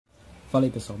Fala aí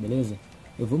pessoal, beleza?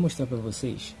 Eu vou mostrar para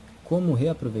vocês como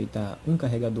reaproveitar um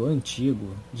carregador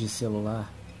antigo de celular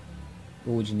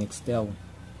ou de Nextel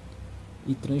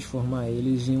e transformar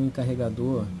eles em um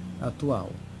carregador atual.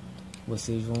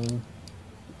 Vocês vão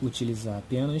utilizar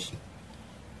apenas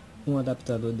um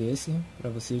adaptador desse para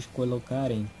vocês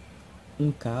colocarem um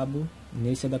cabo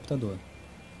nesse adaptador.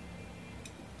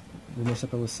 Vou mostrar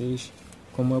para vocês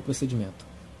como é o procedimento.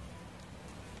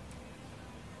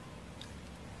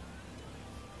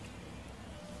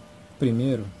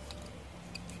 Primeiro,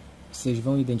 vocês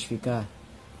vão identificar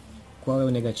qual é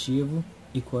o negativo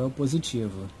e qual é o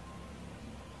positivo.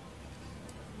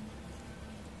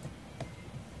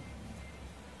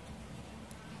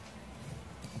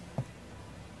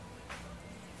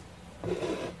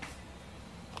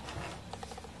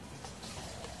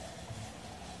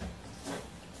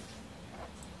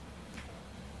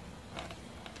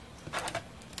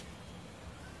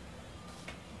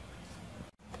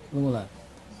 Vamos lá.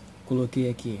 Coloquei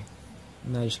aqui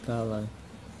na escala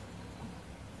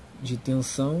de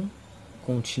tensão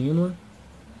contínua,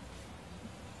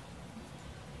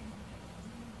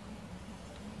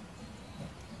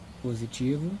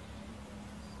 positivo,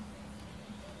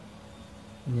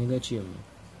 negativo.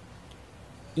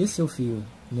 Esse é o fio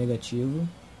negativo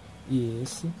e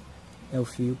esse é o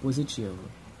fio positivo.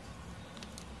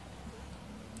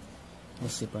 Vou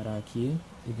separar aqui,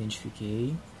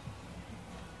 identifiquei.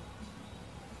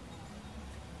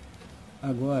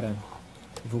 Agora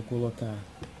vou colocar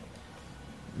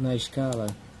na escala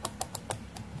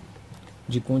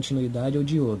de continuidade ao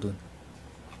diodo.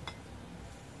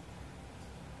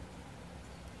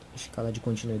 Escala de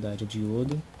continuidade ao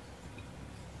diodo.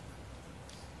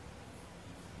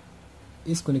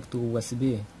 Esse conector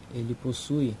USB, ele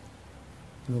possui,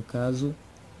 no caso,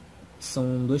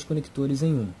 são dois conectores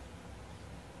em um.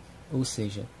 Ou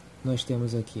seja, nós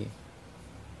temos aqui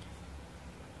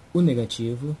o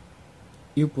negativo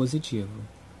e o positivo.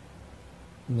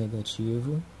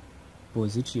 Negativo,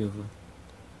 positivo.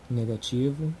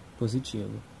 Negativo,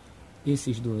 positivo.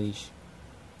 Esses dois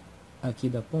aqui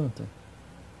da ponta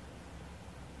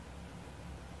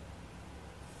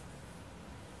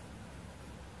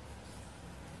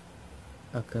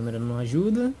a câmera não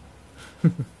ajuda.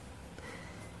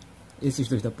 Esses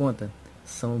dois da ponta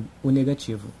são o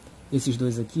negativo. Esses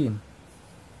dois aqui,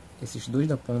 esses dois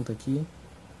da ponta aqui,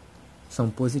 são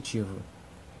positivo.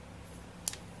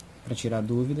 Para tirar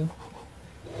dúvida,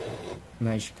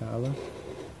 na escala,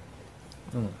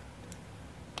 vamos lá.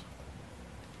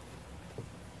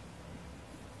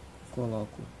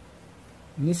 Coloco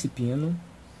nesse pino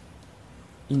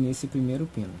e nesse primeiro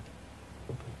pino.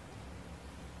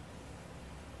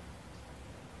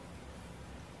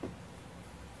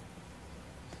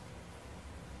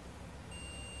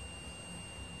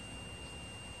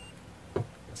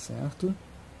 Certo?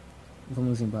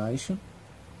 Vamos embaixo.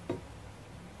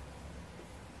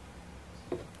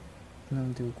 Não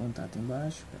deu contato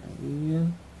embaixo, peraí.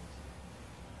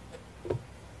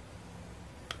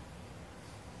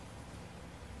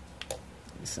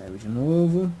 E saiu de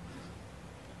novo.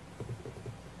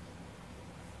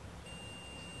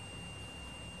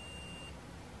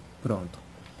 Pronto.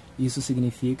 Isso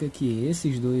significa que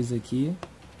esses dois aqui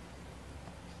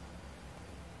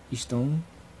estão,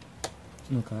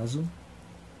 no caso,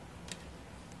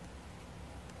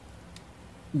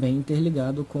 bem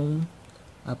interligado com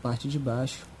a parte de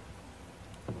baixo.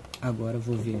 Agora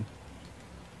vou ver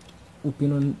o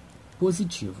pino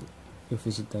positivo. Eu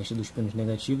fiz o teste dos pinos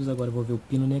negativos, agora vou ver o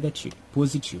pino negativo,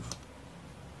 positivo.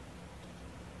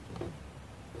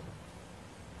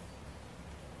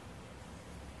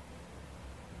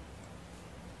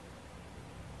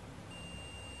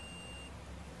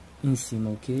 Em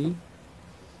cima, ok.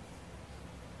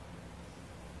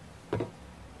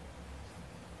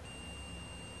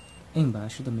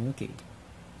 Embaixo também ok.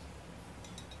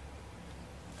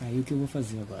 Aí o que eu vou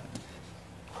fazer agora?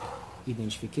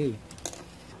 Identifiquei.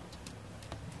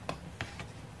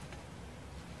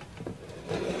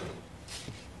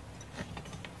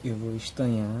 Eu vou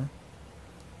estanhar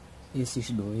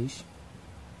esses dois.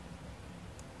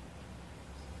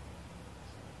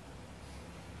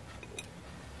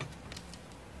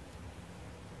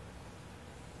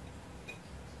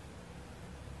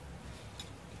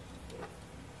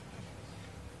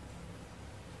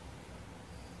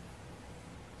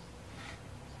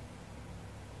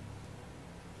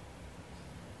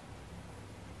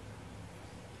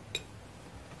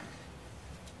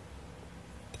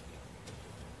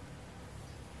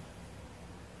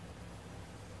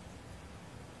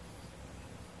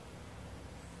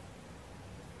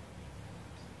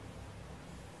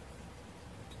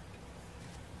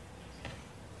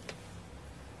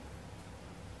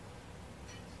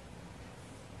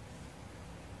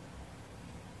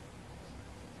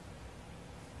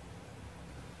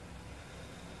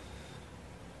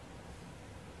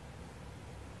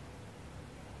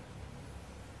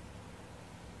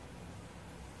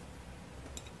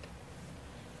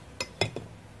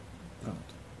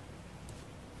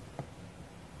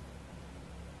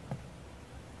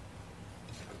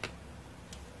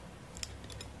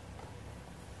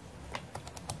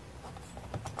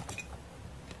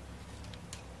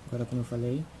 Agora, como eu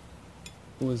falei,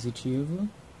 positivo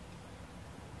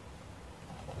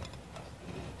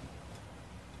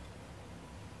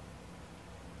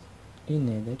e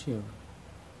negativo.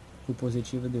 O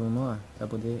positivo deu um nó para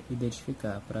poder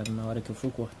identificar, para na hora que eu for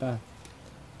cortar,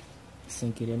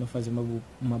 sem querer não fazer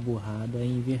uma burrada e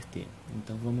inverter.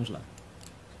 Então vamos lá.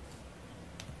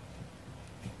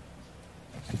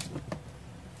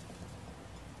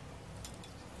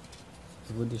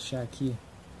 Eu vou deixar aqui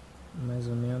mais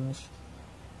ou menos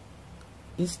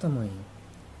esse tamanho.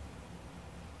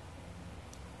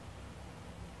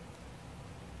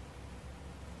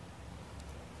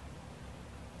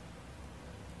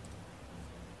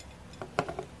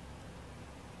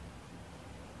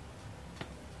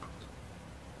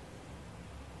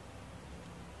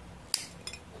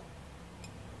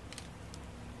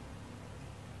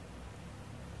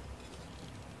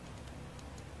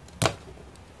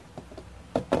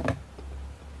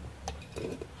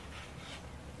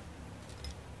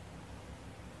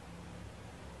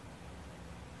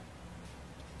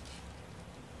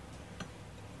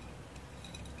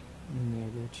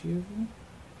 Negativo.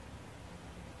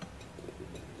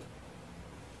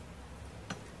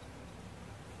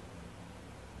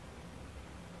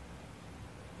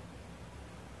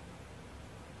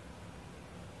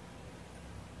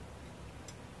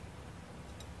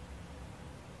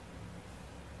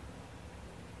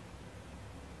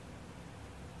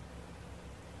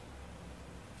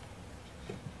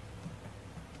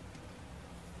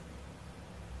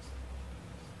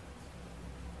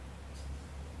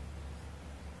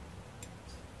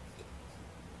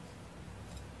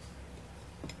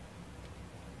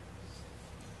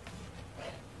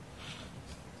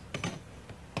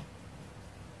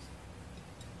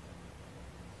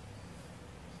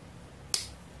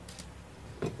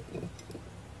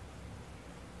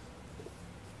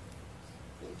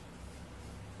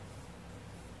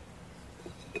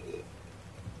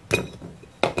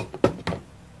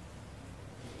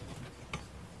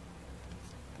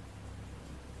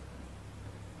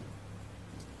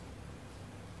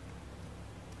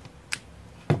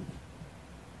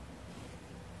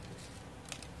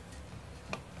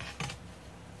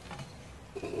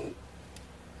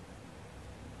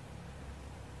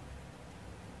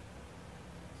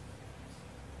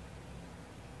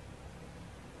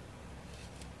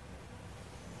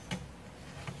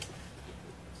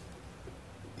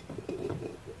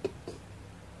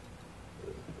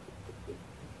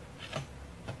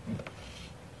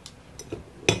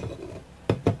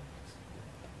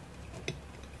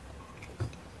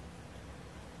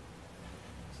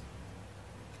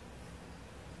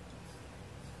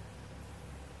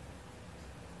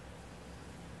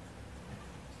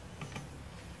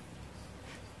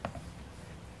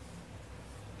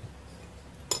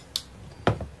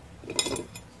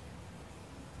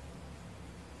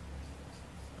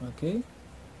 Ok?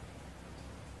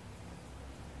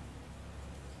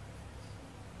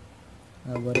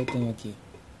 Agora eu tenho aqui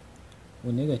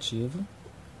o negativo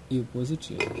e o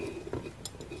positivo.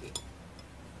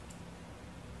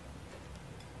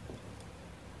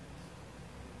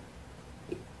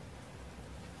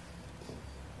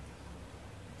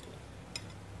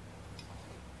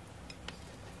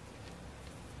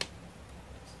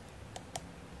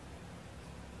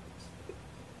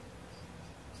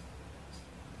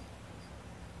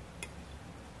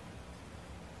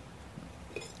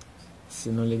 Se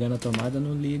não ligar na tomada,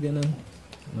 não liga, né?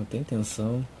 Não tem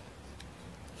tensão.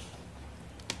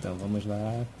 Então vamos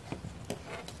lá.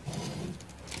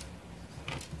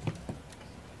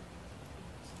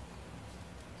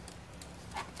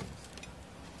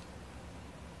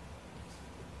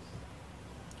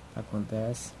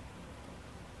 Acontece.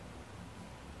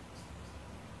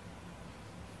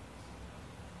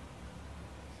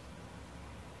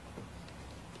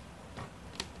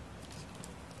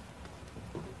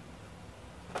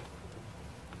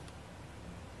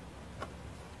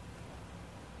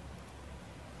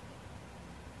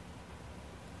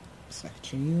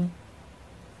 Certinho.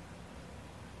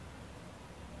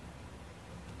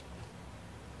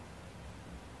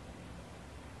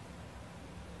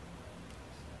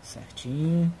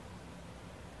 Certinho.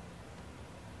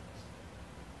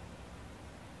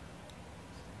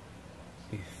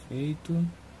 Perfeito.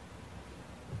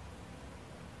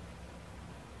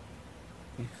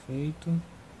 Perfeito.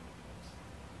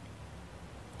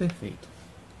 Perfeito.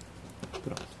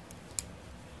 Pronto.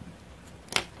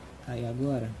 Aí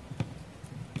agora,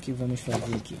 o que vamos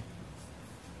fazer aqui?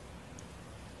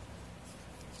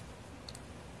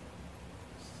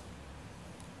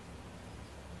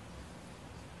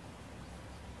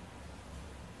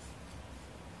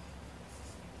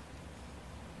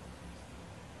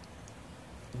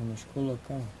 Vamos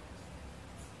colocar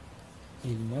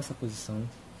ele nessa posição.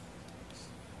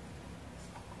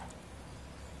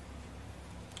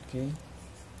 Ok?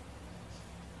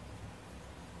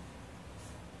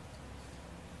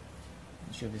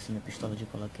 Deixa eu ver se minha pistola de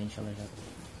cola quente ela já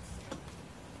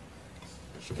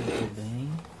esquentou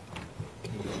bem.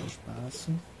 Deixa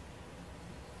espaço.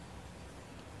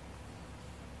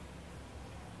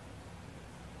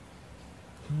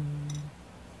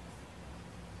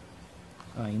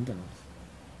 Ainda não.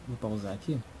 Vou pausar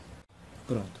aqui.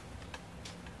 Pronto.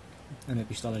 A minha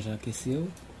pistola já aqueceu.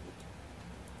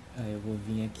 Aí eu vou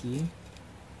vir aqui.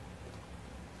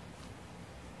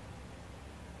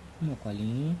 Uma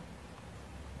colinha.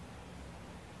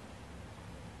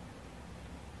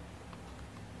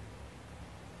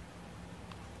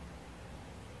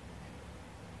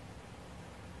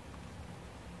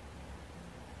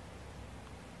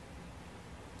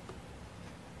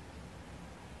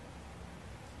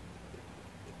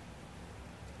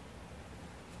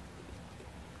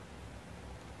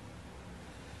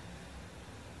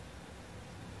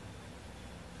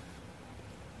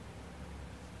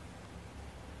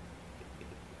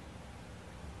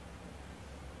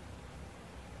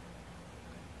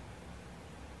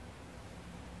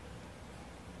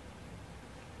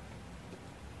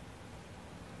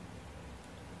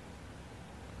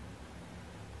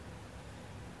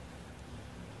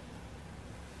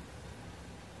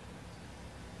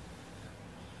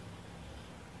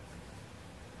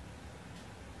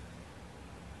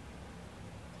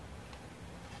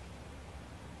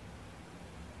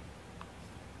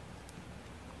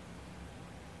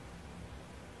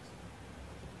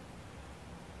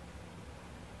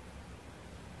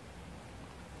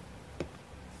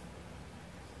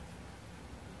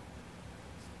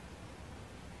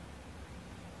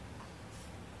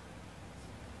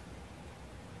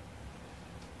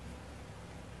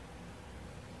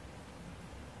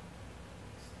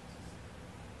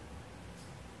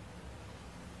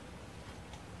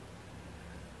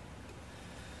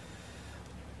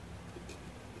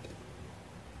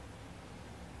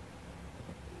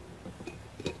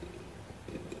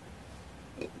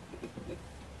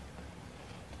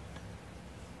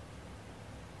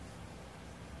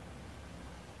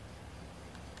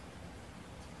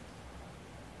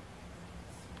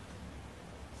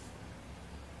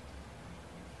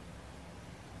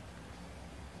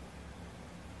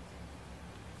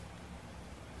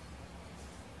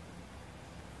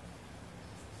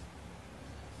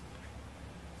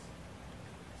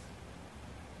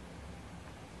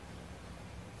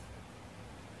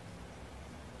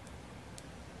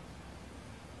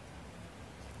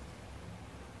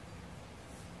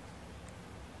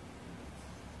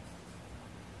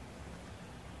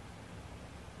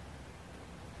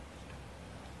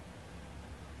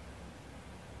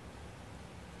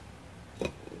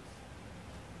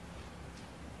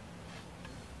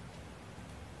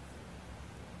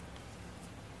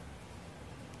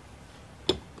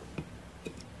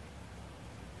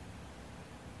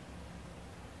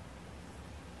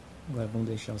 Agora vamos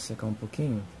deixar secar um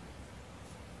pouquinho.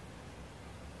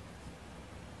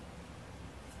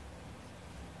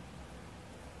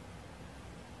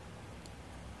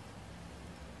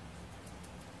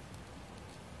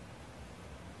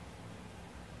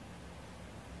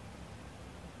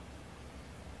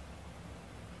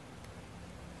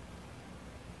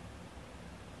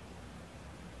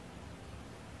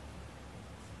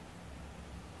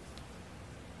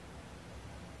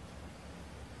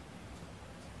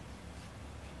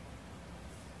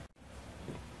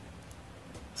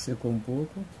 Secou um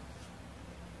pouco.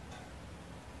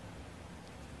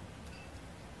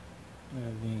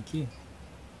 Agora vem aqui.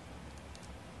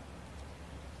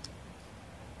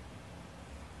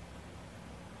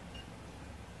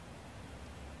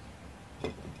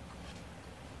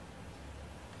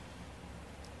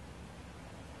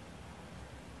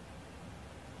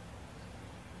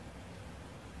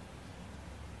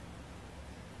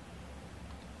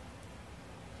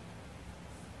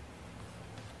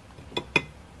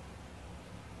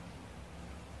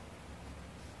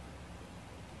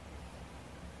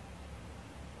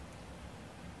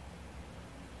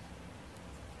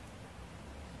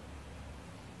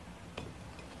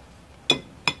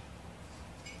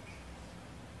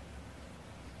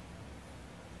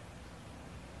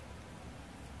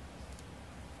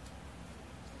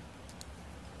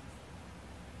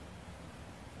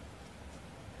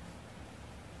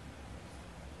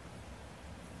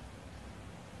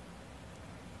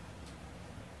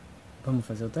 Vamos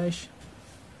fazer o teste?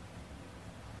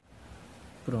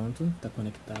 Pronto, está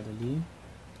conectado ali.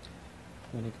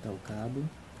 Conectar o cabo.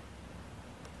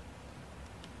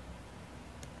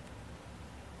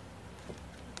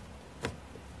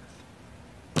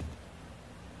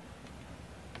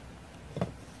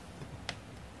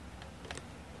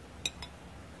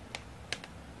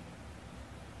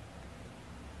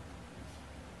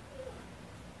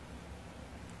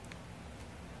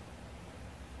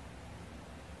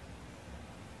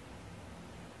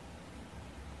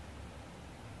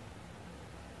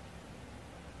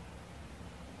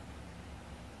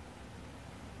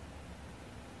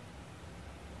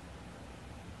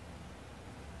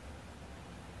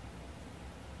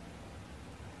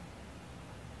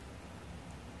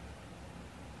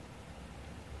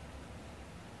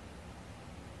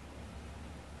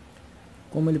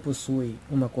 Como ele possui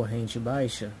uma corrente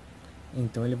baixa,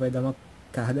 então ele vai dar uma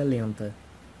carga lenta.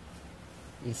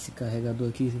 Esse carregador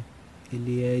aqui,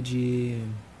 ele é de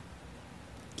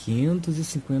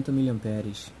 550 mA.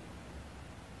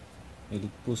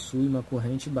 Ele possui uma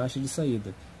corrente baixa de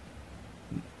saída,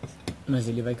 mas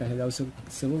ele vai carregar o seu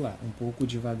celular um pouco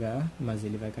devagar, mas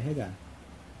ele vai carregar.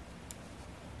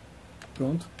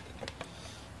 Pronto,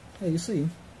 é isso aí.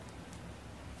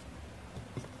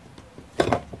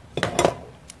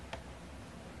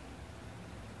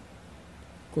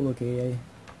 Coloquei aí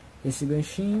esse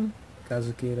ganchinho,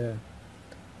 caso queira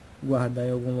guardar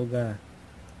em algum lugar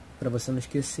para você não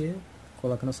esquecer,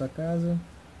 coloca na sua casa,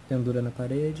 pendura na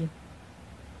parede.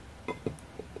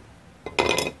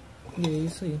 E é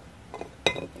isso aí.